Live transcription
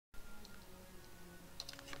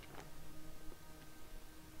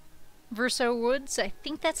Verso Woods, I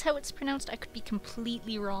think that's how it's pronounced. I could be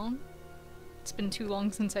completely wrong. It's been too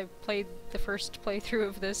long since I've played the first playthrough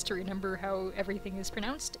of this to remember how everything is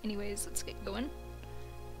pronounced. Anyways, let's get going.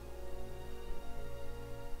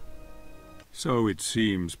 So it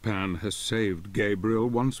seems Pan has saved Gabriel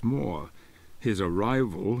once more. His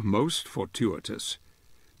arrival most fortuitous.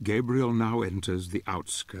 Gabriel now enters the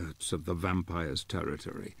outskirts of the vampire's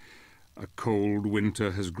territory. A cold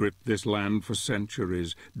winter has gripped this land for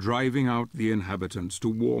centuries, driving out the inhabitants to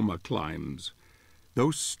warmer climes.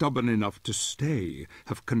 Those stubborn enough to stay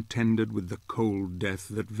have contended with the cold death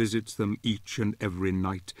that visits them each and every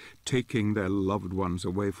night, taking their loved ones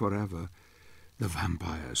away forever. The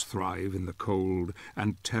vampires thrive in the cold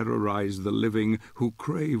and terrorize the living who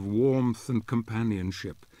crave warmth and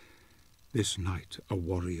companionship. This night a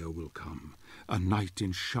warrior will come, a knight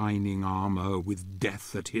in shining armor with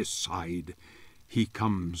death at his side. He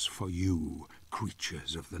comes for you,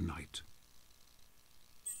 creatures of the night.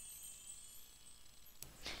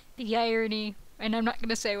 The irony, and I'm not going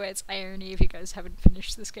to say why it's irony if you guys haven't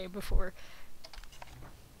finished this game before.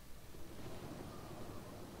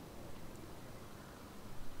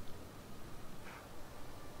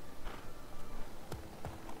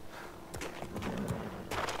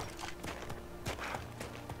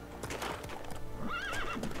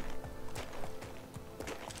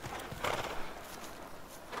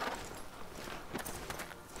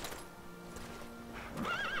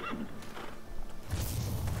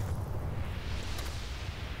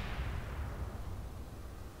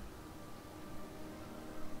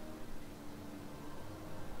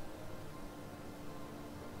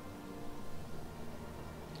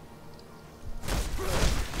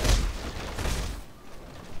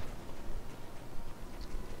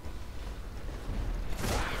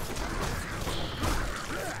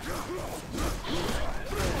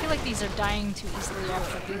 These are dying too easily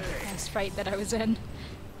after the last fight that I was in.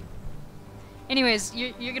 Anyways,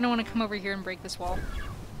 you're gonna want to come over here and break this wall.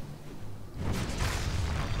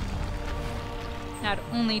 Not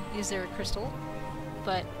only is there a crystal,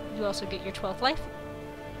 but you also get your 12th life.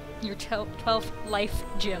 Your 12th life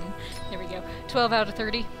gem. There we go. 12 out of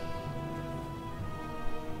 30.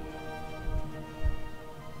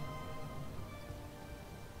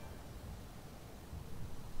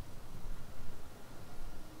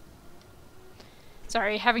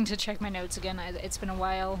 Sorry, having to check my notes again. It's been a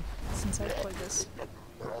while since I've played this.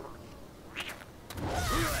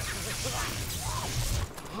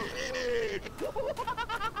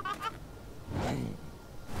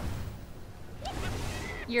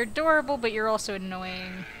 You're adorable, but you're also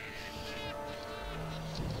annoying.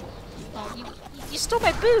 Oh, you stole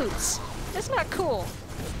my boots! That's not cool.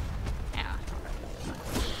 Yeah.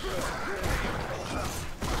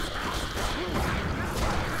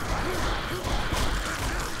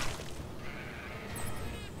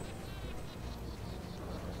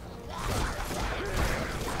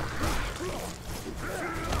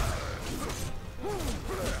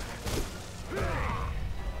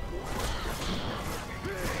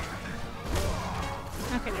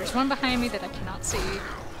 Okay, there's one behind me that I cannot see.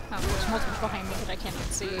 Oh, there's multiple behind me that I cannot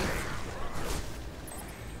see.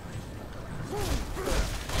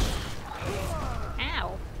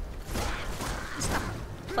 Ow. That's not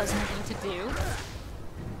a pleasant thing to do.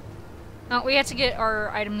 Oh, we have to get our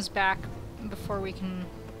items back before we can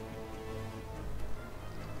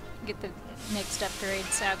get the next upgrade,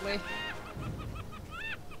 sadly.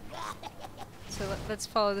 So let's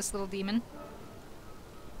follow this little demon.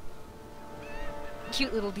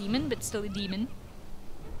 Cute little demon, but still a demon.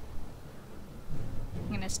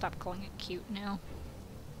 I'm gonna stop calling it cute now.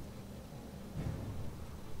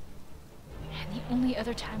 And the only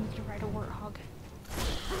other time we could ride a warthog.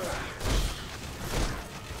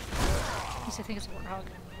 At least I think it's a warthog.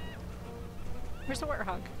 Where's the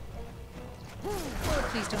warthog? Oh,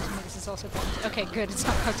 please don't tell me this is also bugged. Okay, good, it's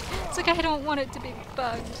not bugged. It's like I don't want it to be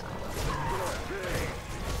bugged.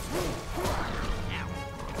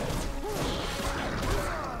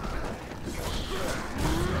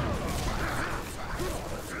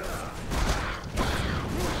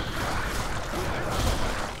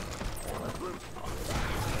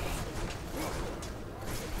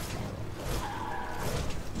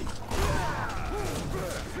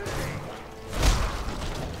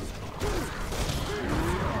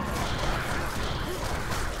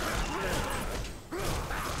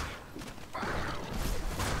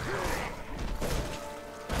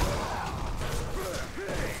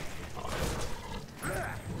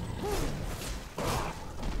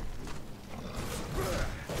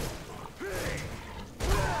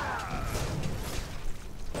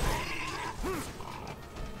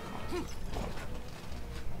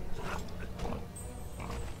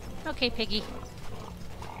 Okay, piggy.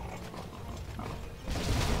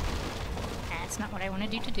 That's not what I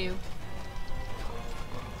wanted you to do.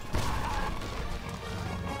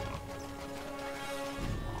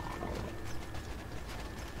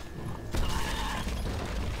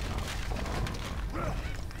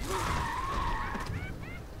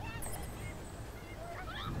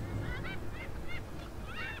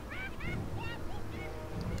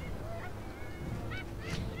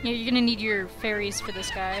 Yeah, you're gonna need your fairies for this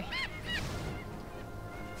guy.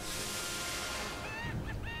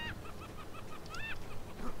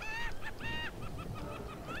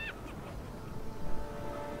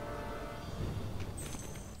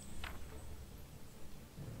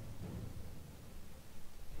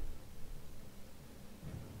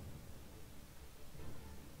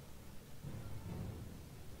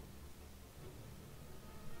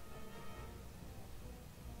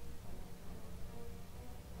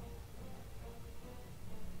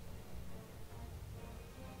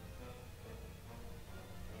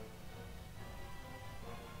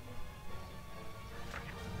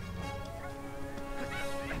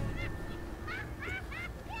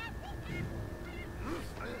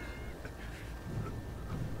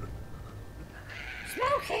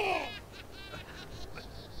 Smoky!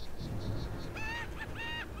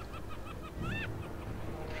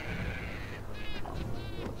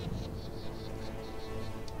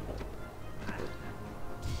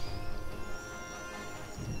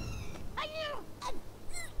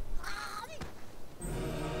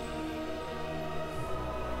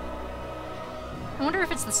 I wonder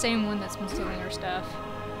if it's the same one that's been stealing our stuff.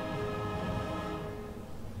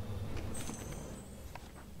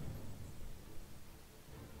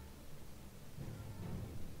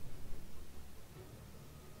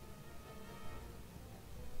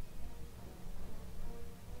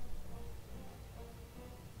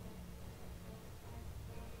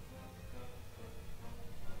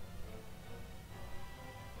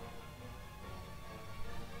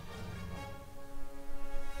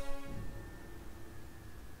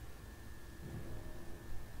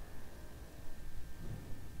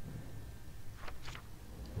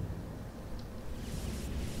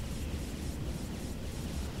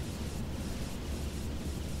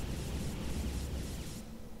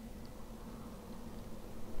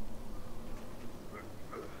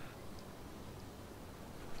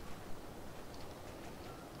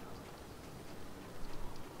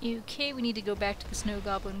 Okay, we need to go back to the snow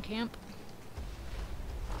goblin camp.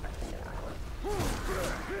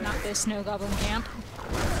 Not this snow goblin camp.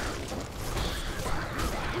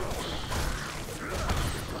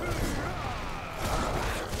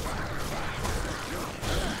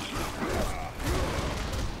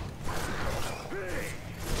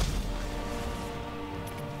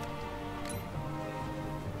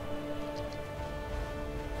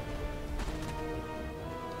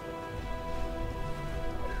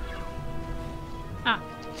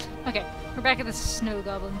 Okay, we're back at the snow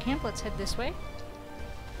goblin camp. Let's head this way.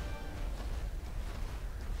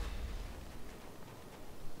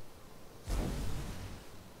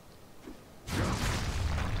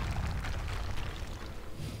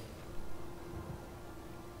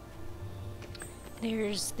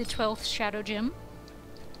 There's the 12th Shadow Gem.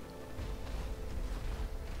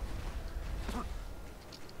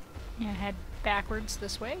 Yeah, head backwards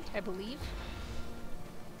this way, I believe.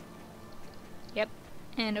 Yep.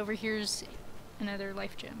 And over here's another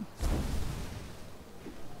life gem.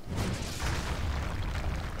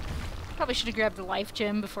 Probably should have grabbed the life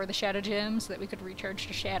gem before the shadow gem so that we could recharge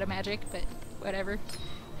to shadow magic, but whatever.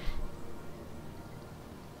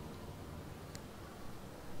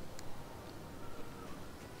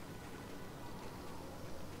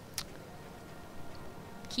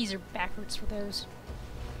 Keys are backwards for those.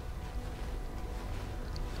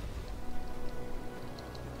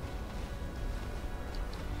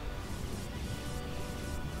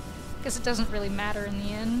 Guess it doesn't really matter in the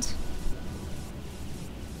end.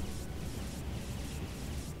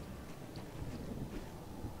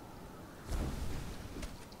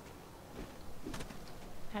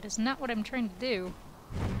 That is not what I'm trying to do.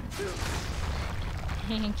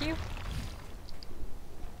 Thank you.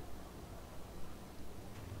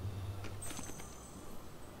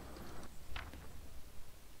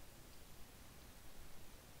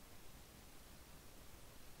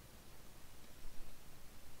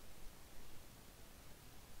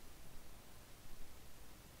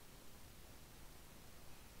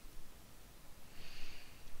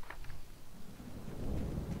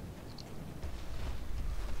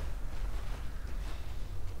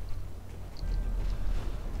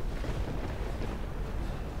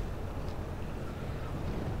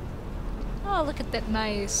 Oh, look at that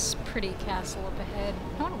nice, pretty castle up ahead.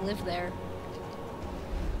 I want to live there.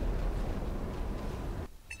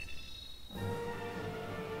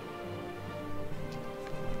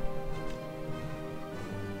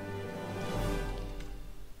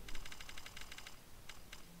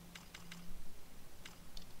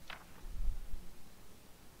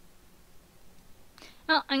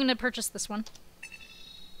 Oh, I'm gonna purchase this one.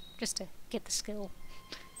 Just to get the skill.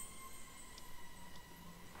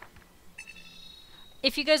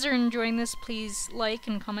 If you guys are enjoying this, please like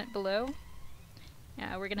and comment below.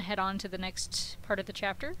 We're gonna head on to the next part of the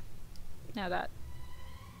chapter, now that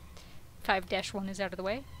 5-1 is out of the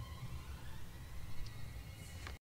way.